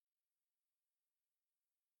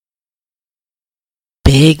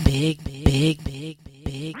big blitz.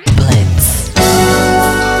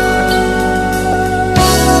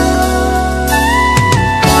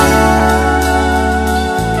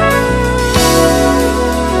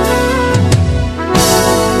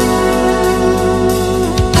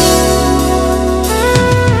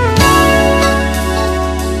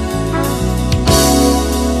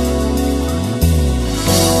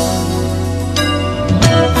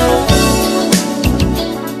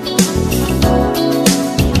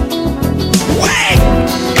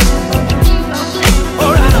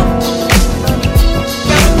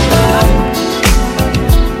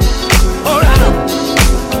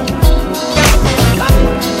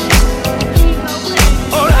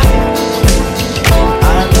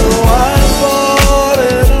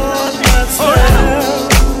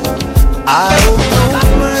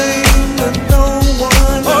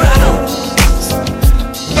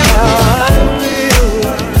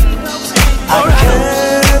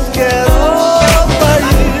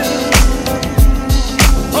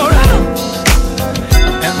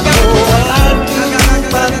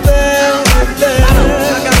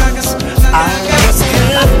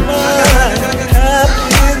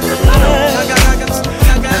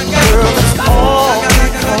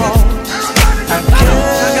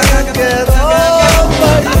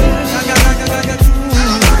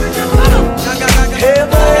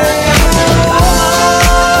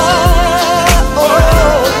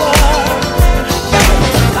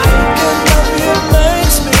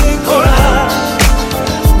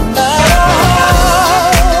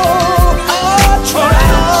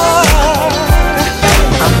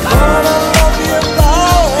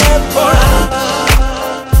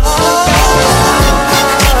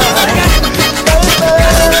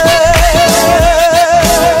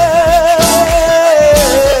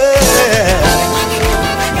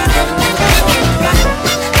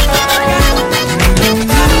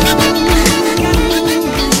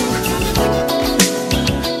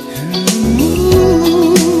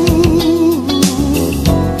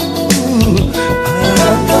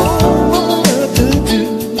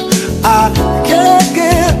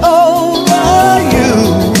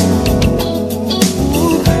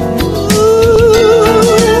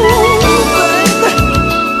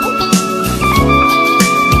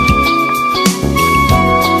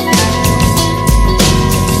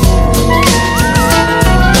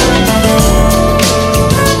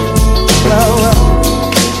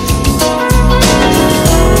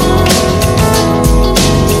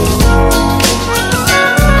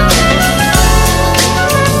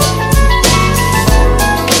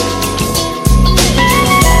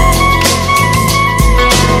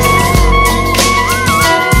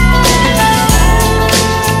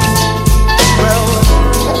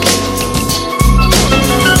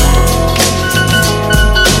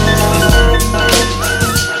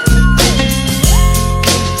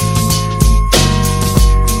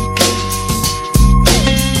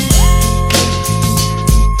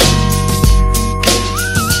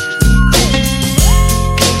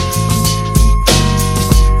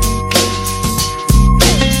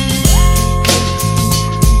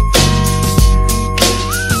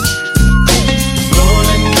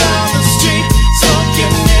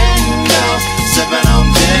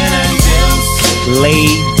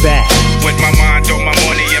 Laid back. With my mind on my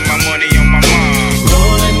money and my money on my mind.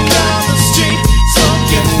 Rolling down the street,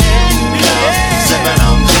 smoking in love, sipping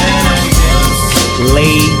on gin and juice.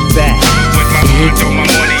 Laid back. With my mind on my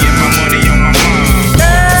money and my money on my mind.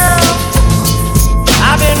 Girl,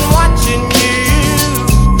 I've been watching you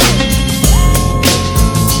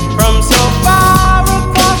from so far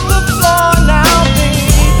across the floor now,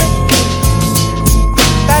 baby.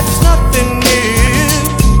 That's nothing new.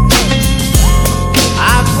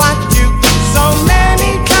 I've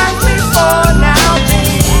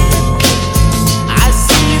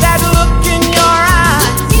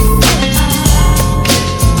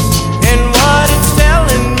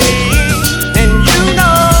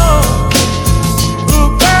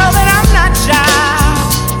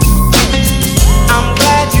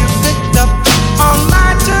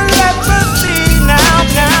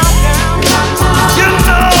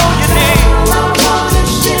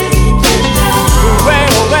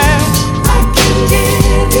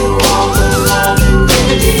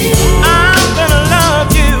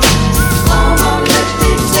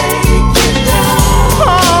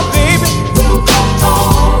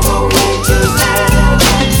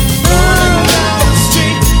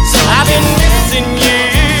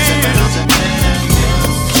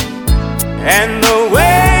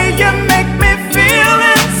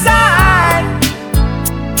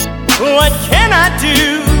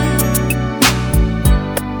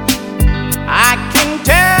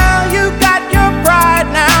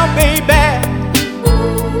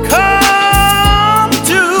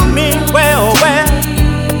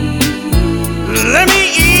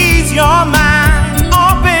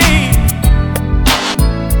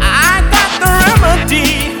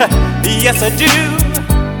yes I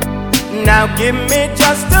do. Now give me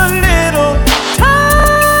just a little time.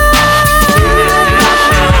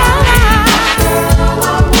 Girl,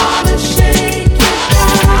 I wanna shake you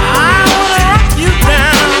down. I wanna rock you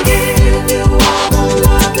down. Give you all the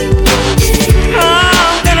loving you need.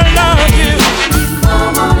 I'm gonna love you.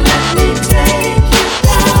 Come on, let me take you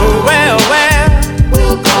down. Well,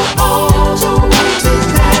 We'll go all the way to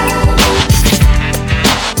heaven.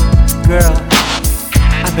 girl,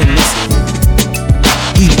 I've been missing you.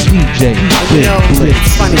 DJ And you Big know, it's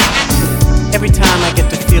Blitz. funny. Every time I get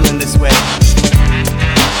to feeling this way,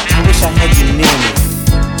 I wish I had you near me.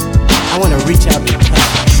 I want to reach out and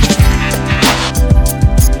touch you.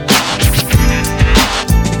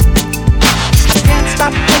 I can't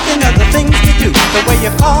stop thinking of the things you do. The way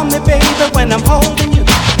you call me, baby, when I'm holding you.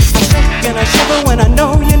 I shake and I shiver when I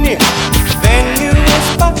know you're near. Then you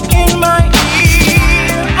whisper in my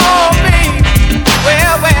ear, oh baby,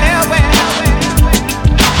 well.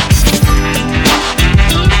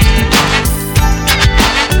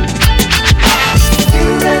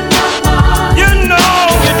 You read my mind. You know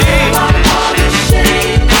you did. I wanna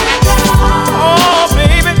shake you down. Oh,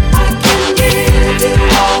 baby. I can give you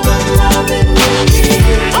all the loving you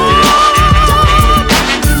need.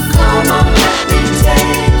 Come on, let me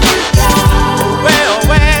take you down. Well.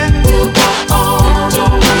 We'll go all the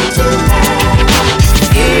way to heaven.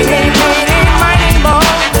 Eeny, meeny, miny, moe.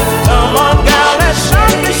 Come on, girl, let's show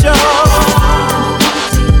the show.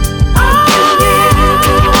 I can give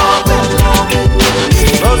you all the loving you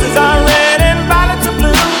need. Roses are red and violets are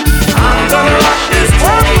blue. I'm gonna rock this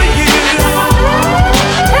world for you.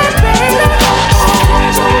 Hey, baby. All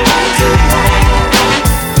the way to heaven.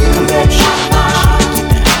 You read my mind.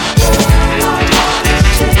 Girl, I wanna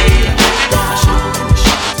shake you down.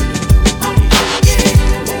 I can give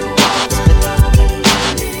you all the loving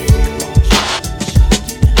you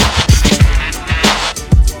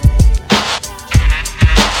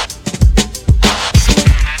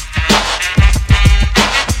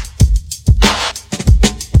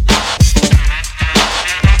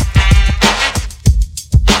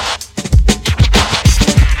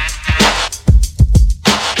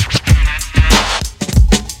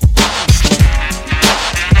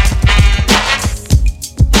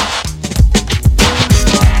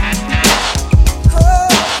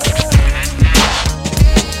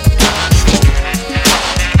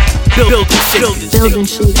Building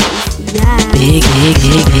shakers, yeah. Big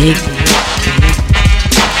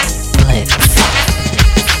Blitz.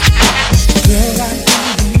 Girl, I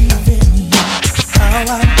believe in you. How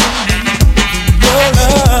I believe in your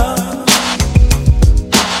love.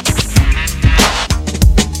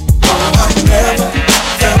 Oh, I never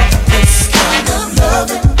felt this kind of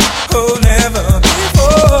loving. Oh, never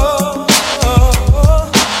before.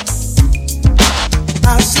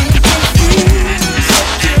 I seem to feel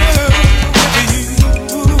secure with you.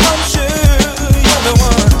 I'm sure you're the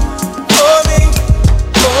one.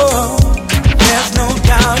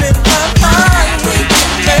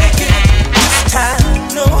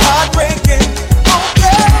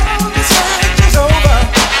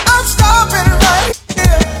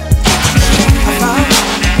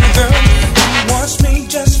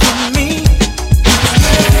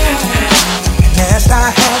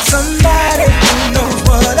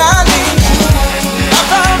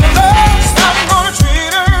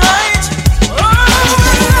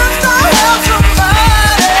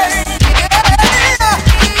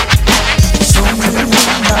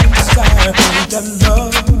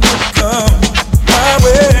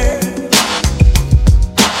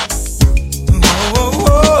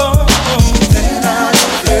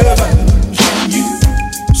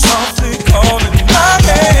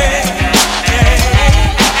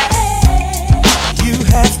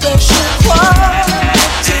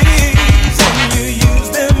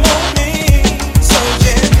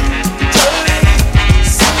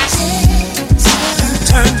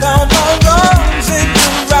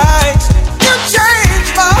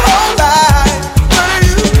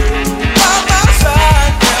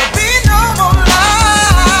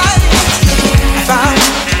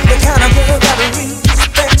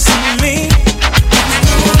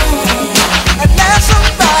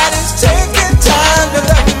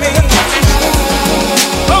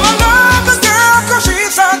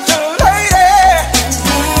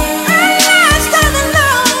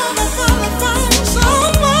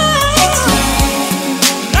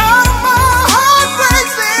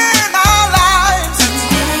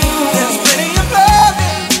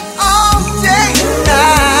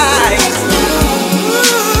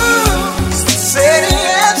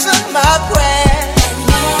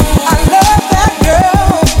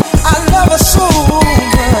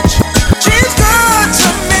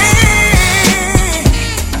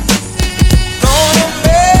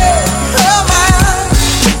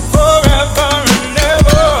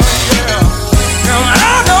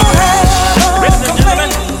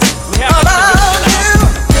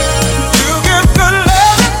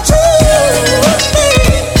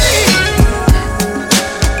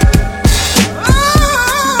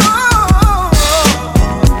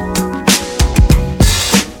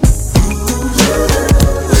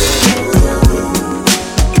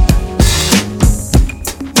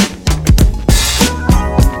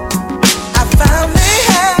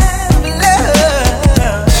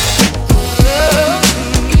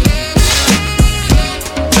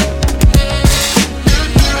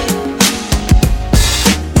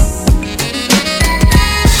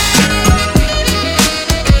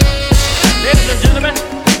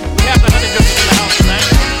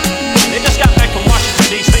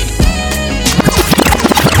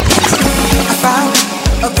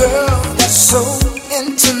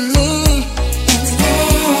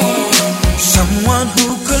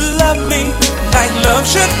 love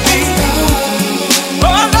should be. Oh,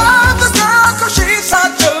 I love the girl 'cause she's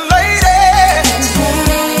such a lady.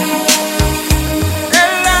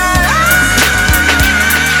 And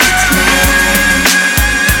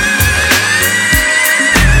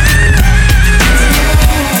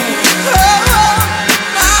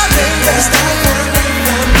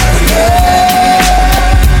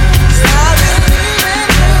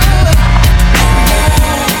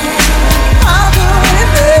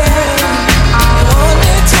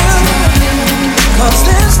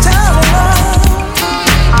this time around,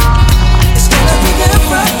 it's gonna be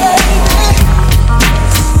different, baby.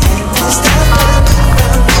 This time around, Big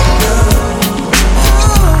Blitz.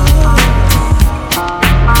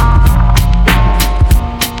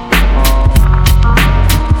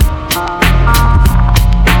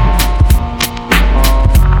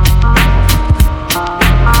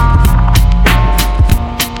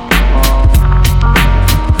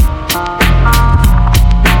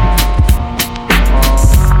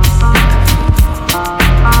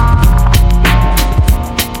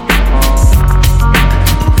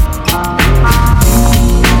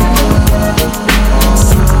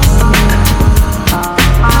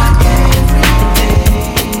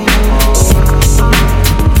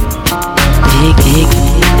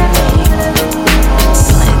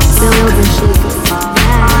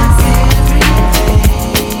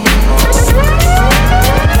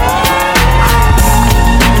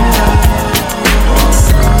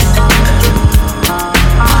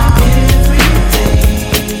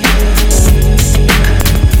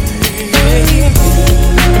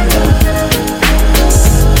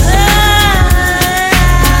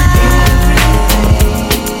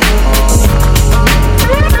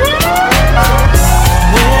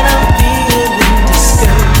 when I'm feeling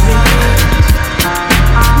discouraged,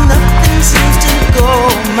 nothing seems to go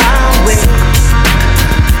my way.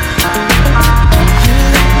 You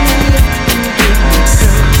lift me up and give me courage to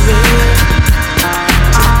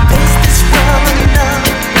face this world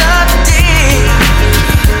another day.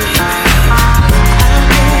 I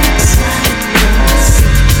get excited when I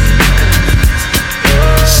see you,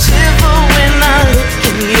 shiver when I look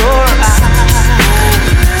in your eyes.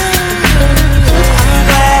 I'm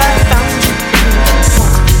glad I found you and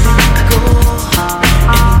won't let go,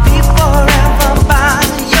 and be forever by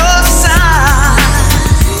your side.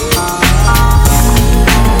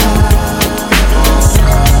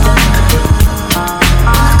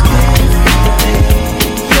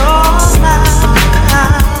 You're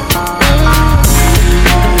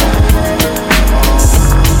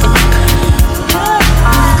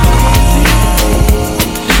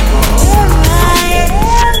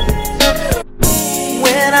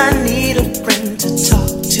when I need a friend to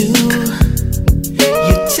talk to,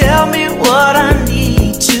 you tell me what I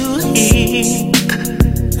need to hear.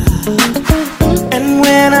 And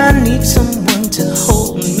when I need someone to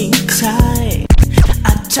hold me tight, I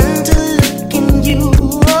turn to look in you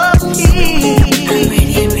appear.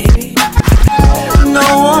 No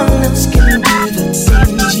one else can do the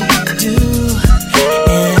things you do,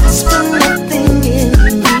 and ask for nothing in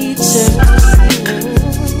return.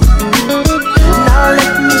 Now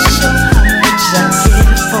let me show how much I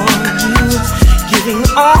care for you, giving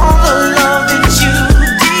all the love that you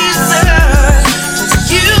deserve. 'Cause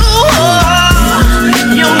you're mine,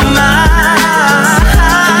 you're mine.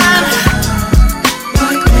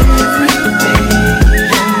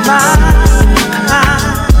 You're mine,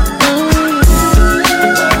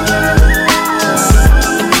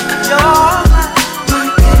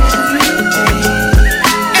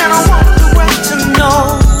 and I want the world to know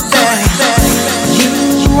that you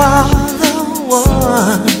are the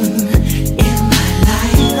one in my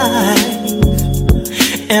life,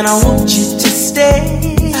 and I want you to stay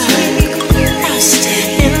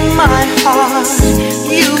in my heart.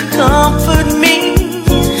 You comfort me,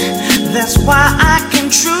 that's why I can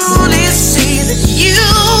truly see that you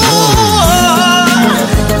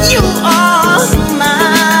are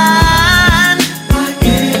mine.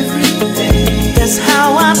 That's how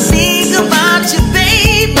I think about you,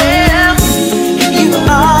 baby.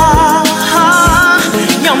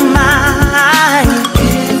 You're mine.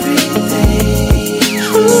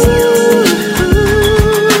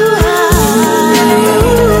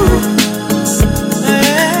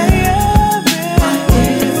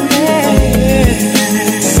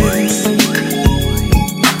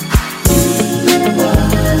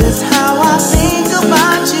 That's how I think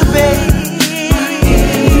about you, baby.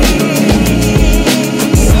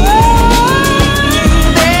 Yeah.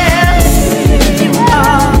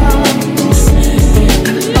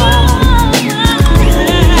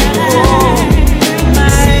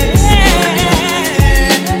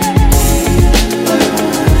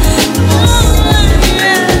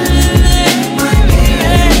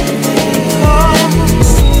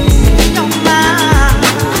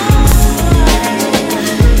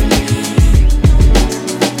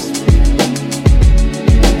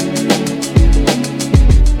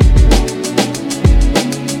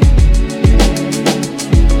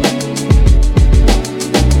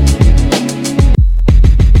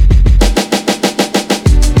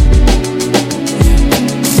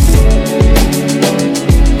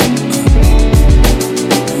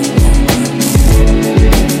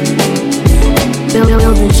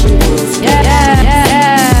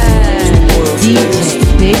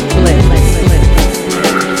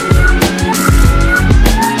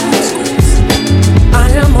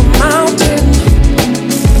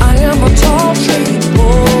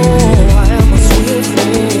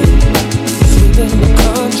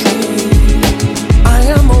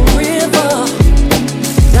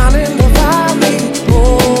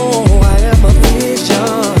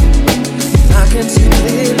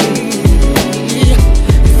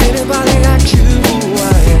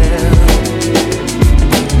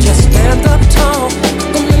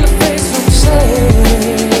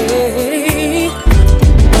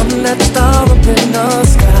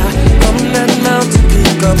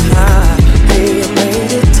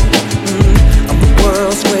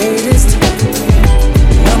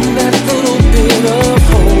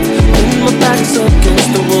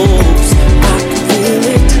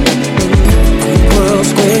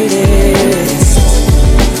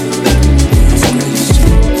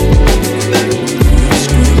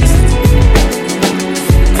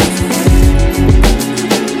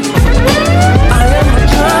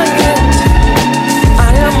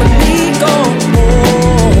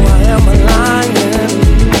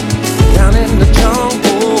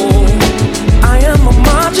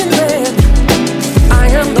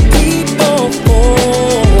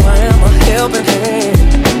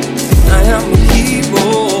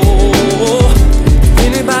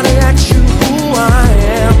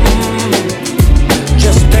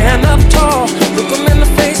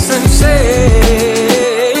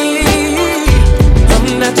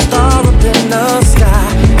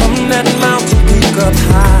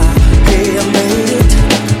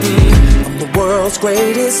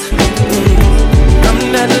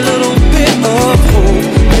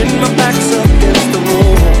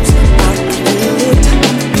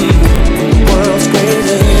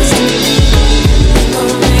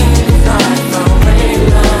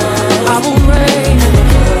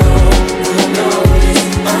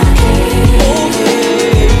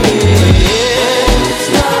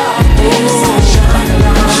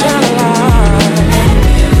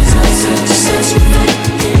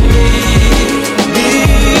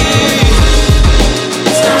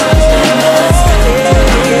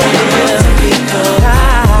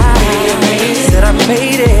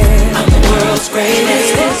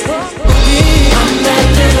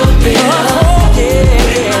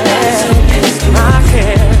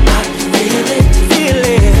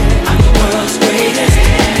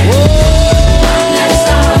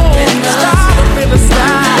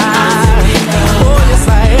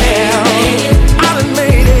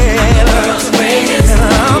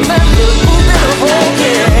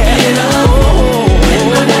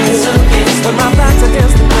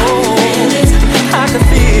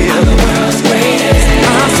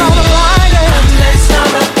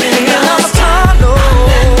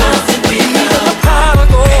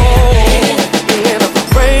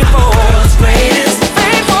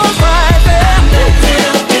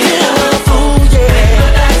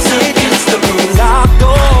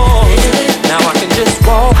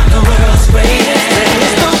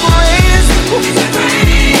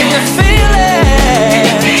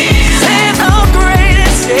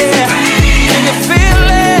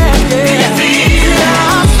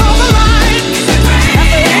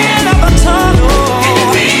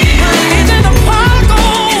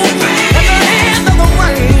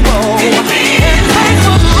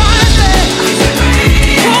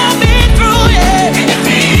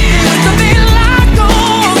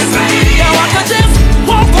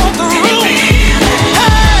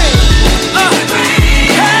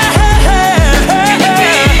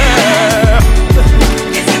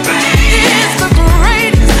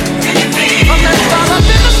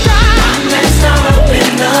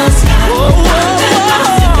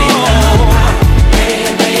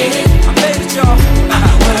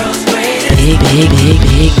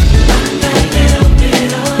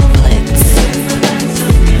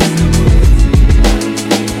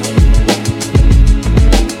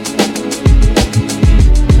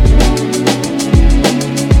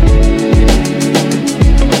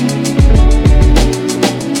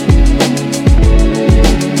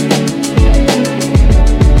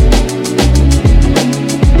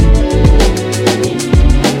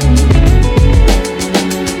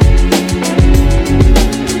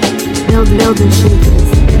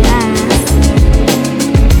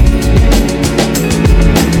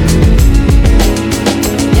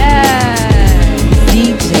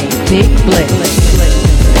 Big Blitz.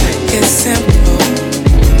 It's simple.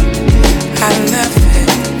 I love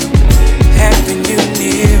it. Having you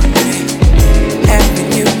near me. Having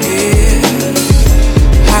you near.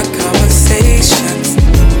 Hot conversations.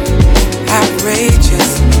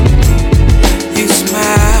 Outrageous. You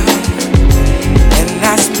smile. And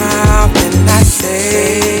I smile. And I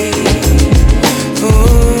say,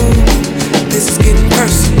 ooh, this is getting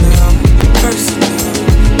personal. Personal.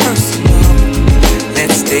 Personal.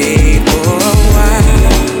 Let's stay for a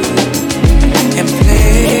while and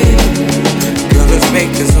play. Girl, let's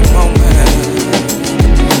make this a moment.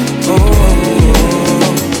 Oh,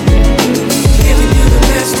 giving you the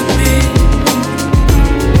best of me.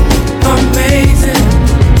 Amazing,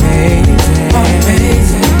 amazing,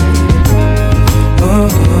 amazing. Oh,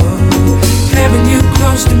 having you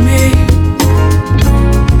close to me.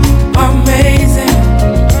 Amazing,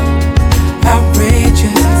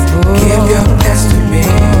 outrageous. Give your best to me.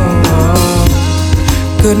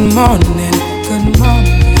 Good morning, good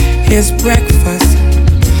morning. Here's breakfast.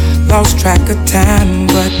 Lost track of time,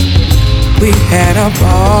 but we had a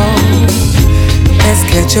ball. Let's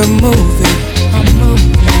catch a movie,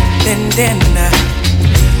 then dinner.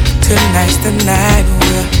 Tonight's the night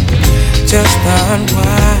we'll just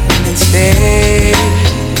unwind and stay.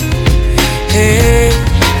 Hey,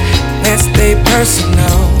 let's stay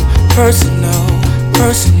personal, personal,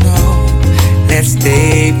 personal. Let's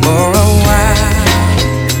stay for a while.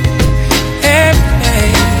 Hey,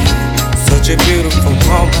 hey, such a beautiful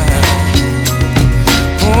moment.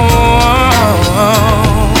 Oh,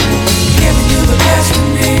 giving you the best of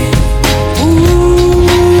me. Ooh,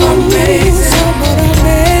 amazing, so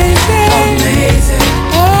amazing, amazing.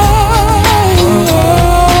 Oh,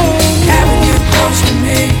 having you close to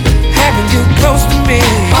me, having you close to me.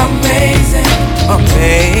 Amazing,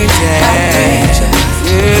 amazing, outrageous.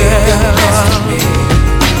 Yeah.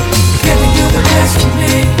 Giving you the best of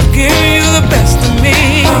me. Giving you the best of me.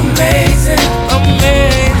 Amazing,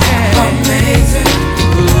 amazing, amazing.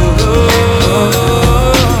 Ooh.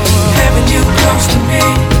 Having you close to me.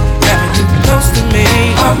 Having you close to me.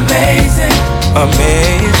 Amazing,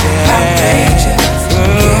 amazing, outrageous.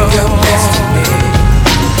 Give your best to me.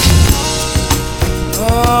 Oh,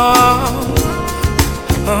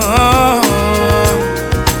 oh.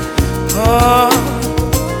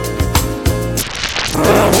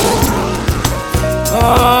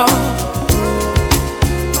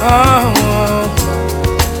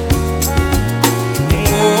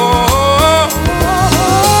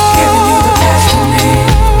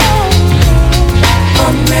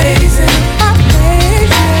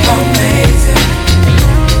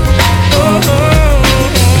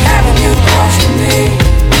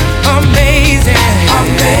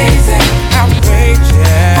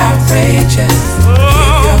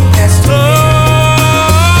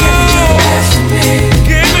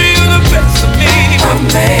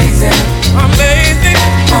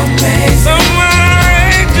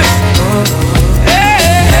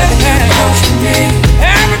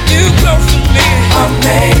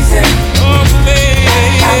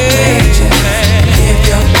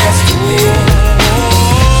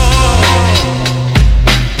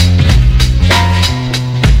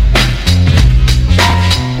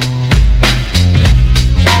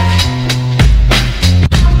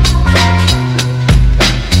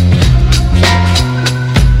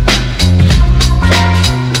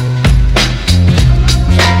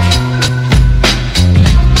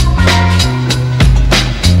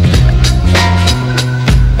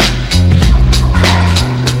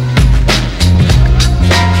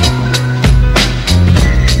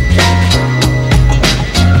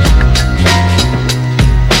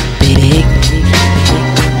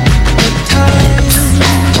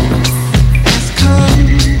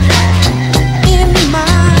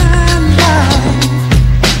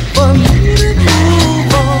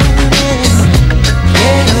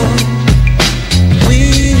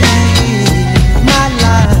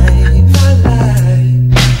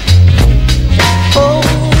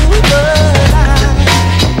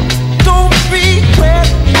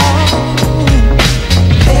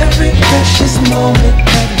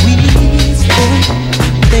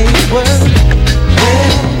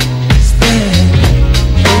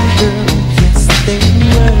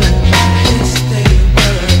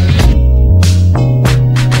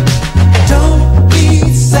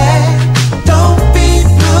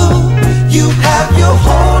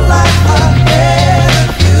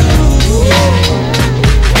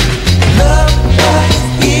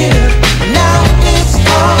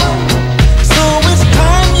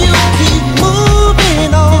 Moving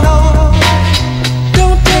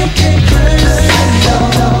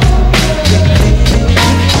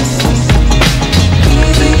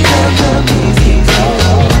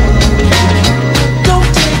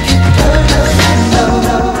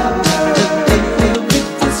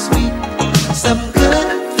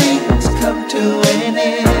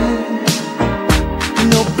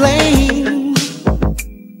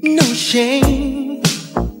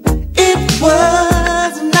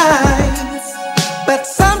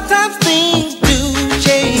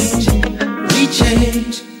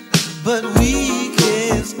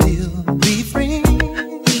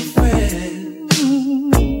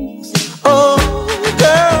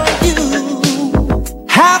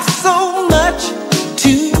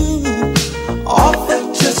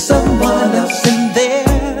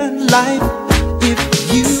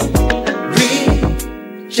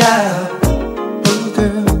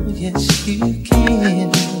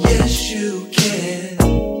care.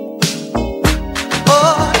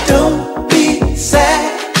 Oh, don't be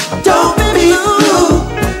sad, don't be blue.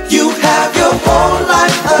 You have your whole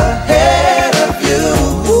life ahead of you.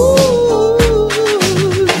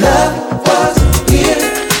 Love was here,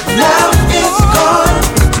 now it's gone.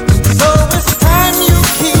 So it's time you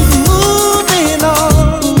keep moving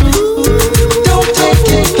on. Don't take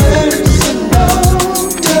it personal,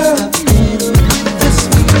 girl.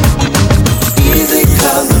 Easy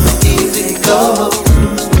come, easy go.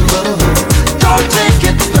 Don't take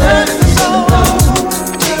it personal,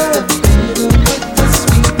 girl.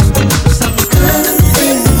 Some good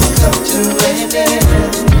things come to an end.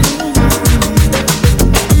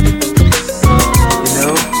 You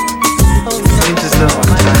know, it seems as though our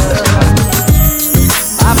time has come.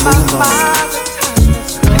 Move on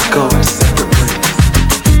and go our separate ways.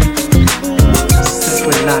 Since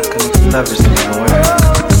we're not gonna be lovers anymore,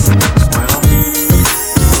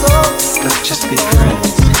 well, let's just be friends.